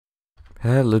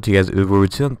Hello to you guys, we're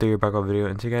still in theory back video,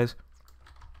 and today guys,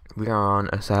 we are on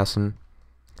Assassin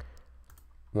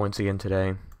once again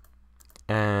today,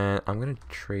 and I'm gonna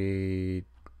trade.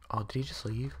 Oh, did he just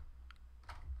leave?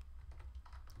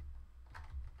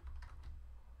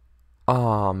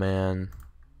 Oh man,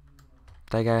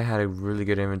 that guy had a really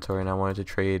good inventory, and I wanted to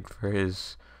trade for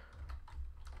his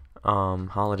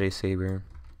holiday Saber.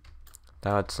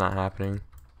 That's not happening.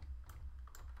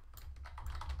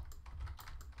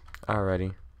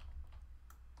 Alrighty.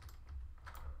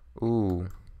 Ooh.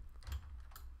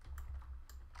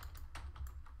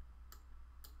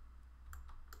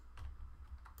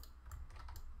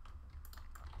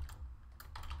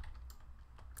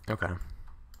 Okay.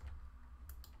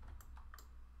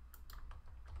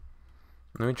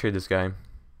 Let me trade this guy.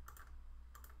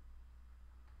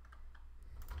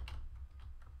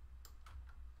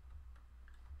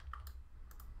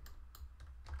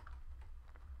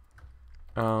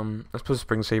 Let's put a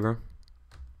Spring Saber.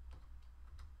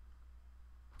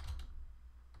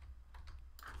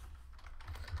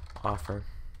 Offer.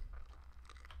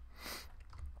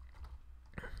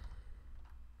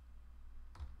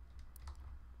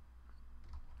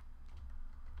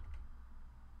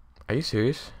 Are you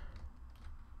serious?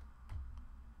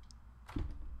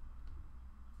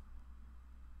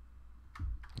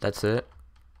 That's it?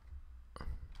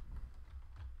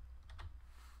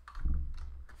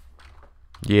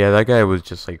 Yeah, that guy was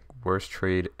just like worst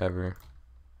trade ever.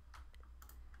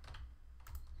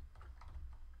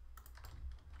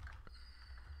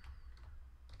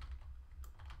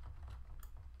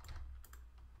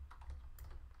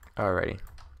 Alrighty.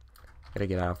 Gotta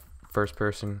get out. First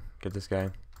person. Get this guy.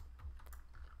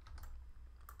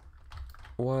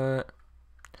 What?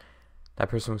 That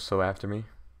person was so after me.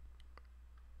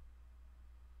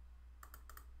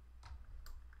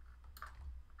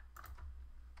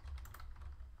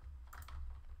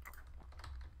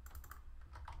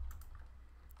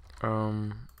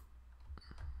 Um.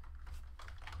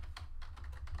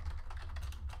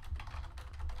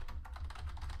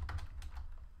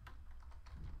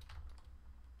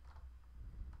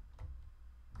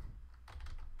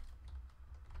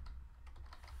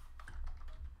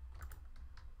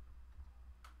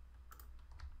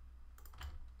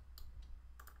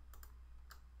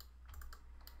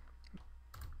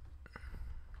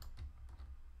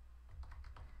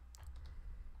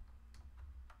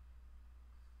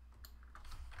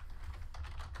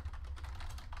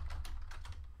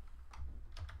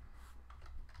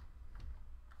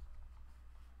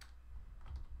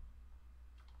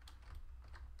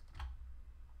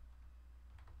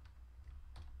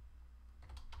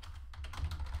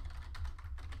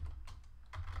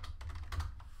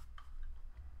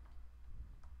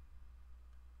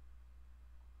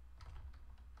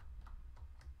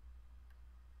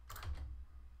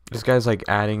 This guy's like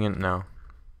adding it. No.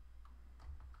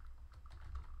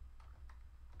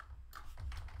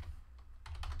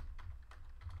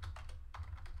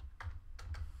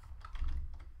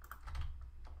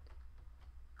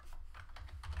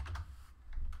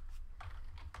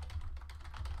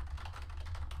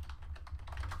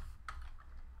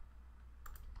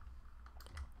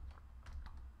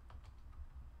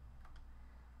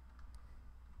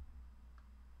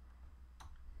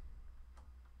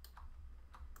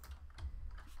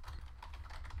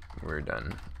 We're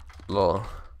done. Lol.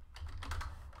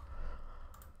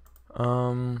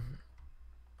 Let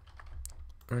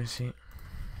me see.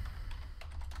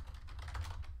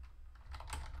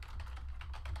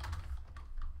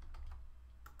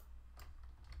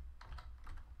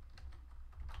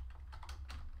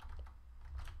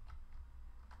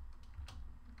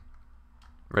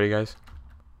 Ready, guys?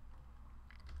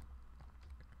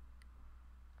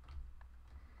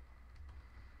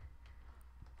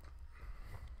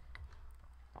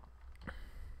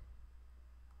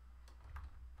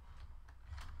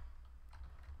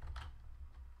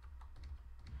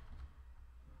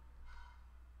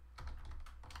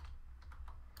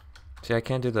 See, I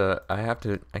can't do the. I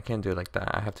can't do it like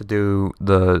that. I have to do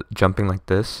the jumping like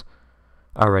this.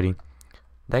 Alrighty.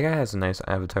 That guy has a nice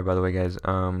avatar, by the way, guys.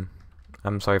 I'm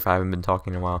sorry if I haven't been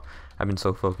talking in a while. I've been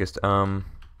so focused.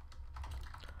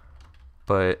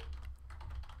 But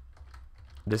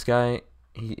this guy,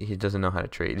 he doesn't know how to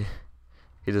trade.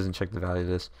 He doesn't check the value of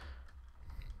this.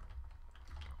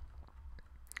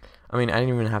 I mean, I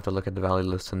didn't even have to look at the value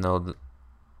list to know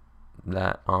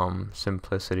that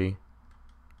simplicity.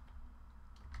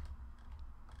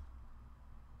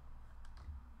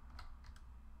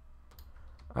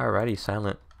 Alrighty,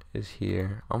 Silent is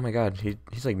here. Oh my god,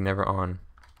 he's like never on.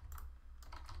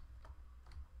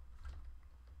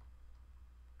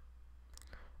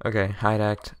 Okay, hide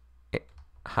act,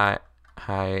 high,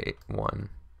 high one.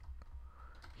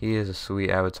 He is a sweet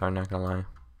avatar, not gonna lie.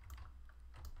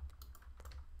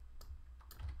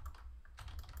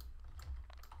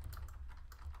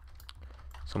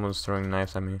 Someone's throwing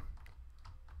knives at me.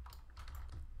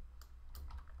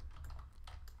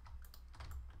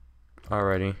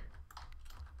 Alrighty.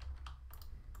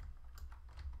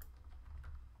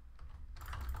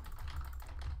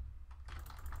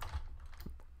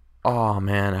 Oh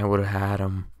man, I would have had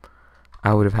him.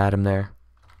 I would have had him there.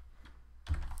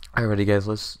 Alrighty guys,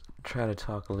 let's try to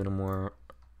talk a little more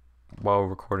while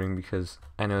recording because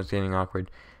I know it's getting awkward.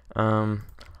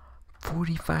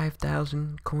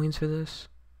 45,000 coins for this?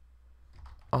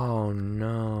 Oh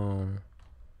no.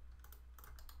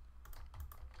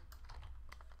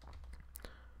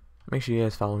 Make sure you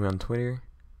guys follow me on Twitter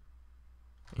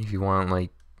if you want,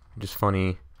 like, just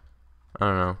funny, I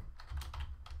don't know.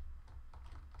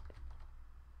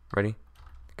 Ready?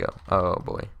 Go. Oh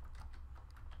boy.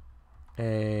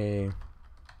 Hey.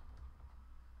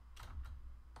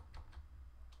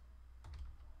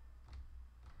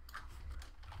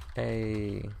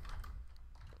 Hey.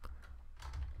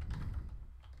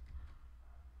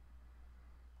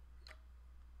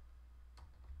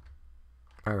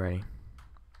 Alrighty.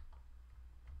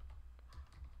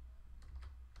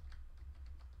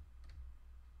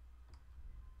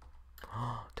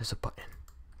 Oh, there's a button.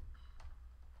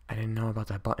 I didn't know about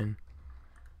that button.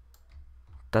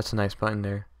 That's a nice button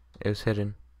there. It was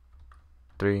hidden.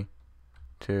 3,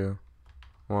 2,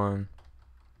 1.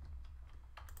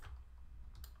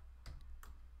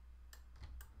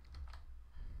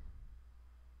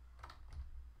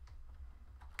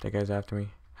 That guy's after me.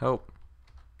 Help.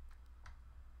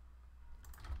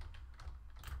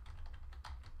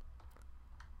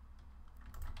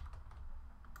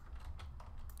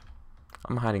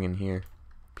 I'm hiding in here.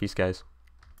 Peace, guys.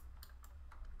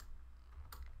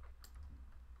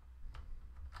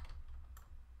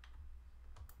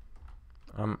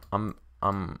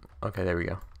 Okay, there we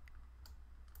go.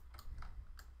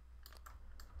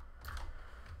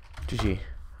 GG.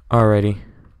 Alrighty.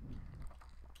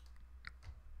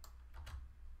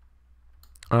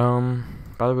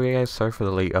 By the way, guys, sorry for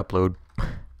the late upload.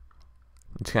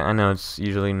 I know it's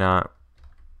usually not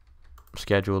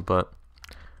scheduled, but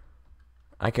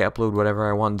I can upload whatever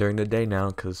I want during the day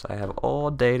now because I have all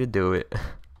day to do it.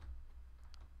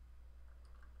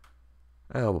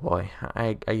 Oh boy,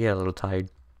 I get a little tired.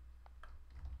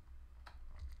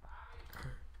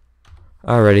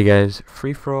 Alrighty guys,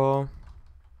 free for all.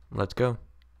 Let's go.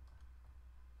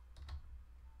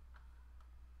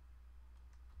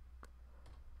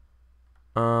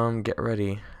 Get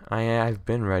ready. I've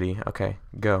been ready. Okay,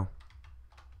 go.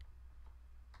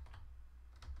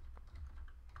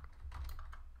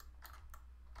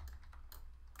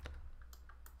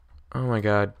 Oh my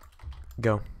god.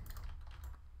 Go.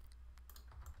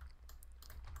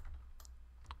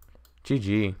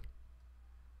 GG.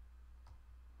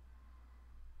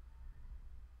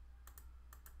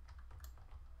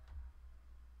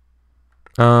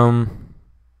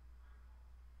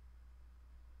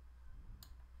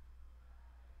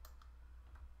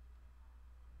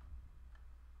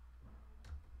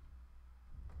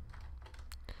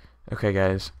 Okay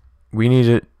guys, we need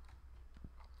it.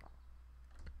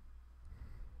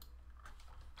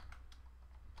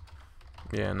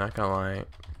 Yeah, not gonna lie,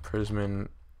 Prisman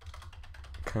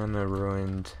kinda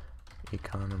ruined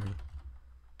economy.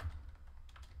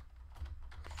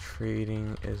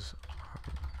 Trading is hard.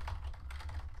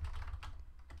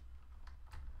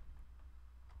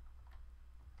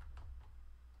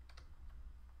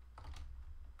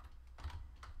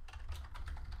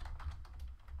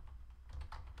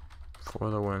 For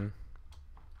the win.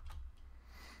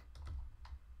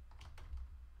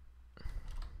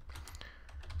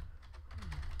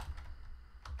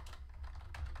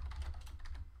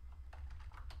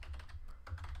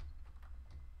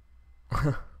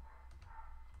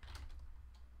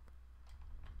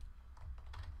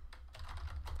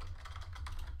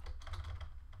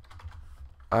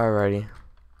 Alrighty.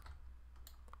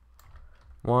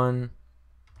 1.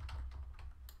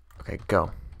 Okay,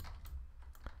 go.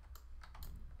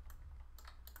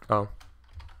 Oh.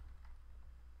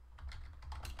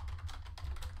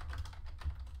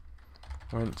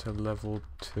 Went to level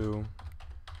 2.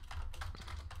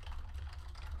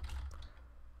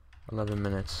 11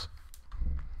 minutes.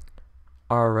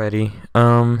 Alrighty.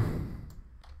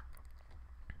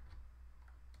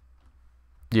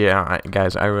 Yeah,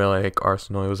 guys, I really like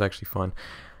Arsenal. It was actually fun.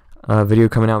 Video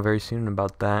coming out very soon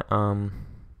about that.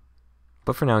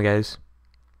 But for now, guys,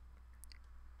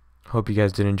 hope you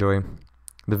guys did enjoy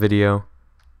the video.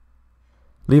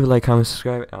 Leave a like, comment,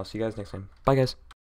 subscribe, and I'll see you guys next time. Bye, guys.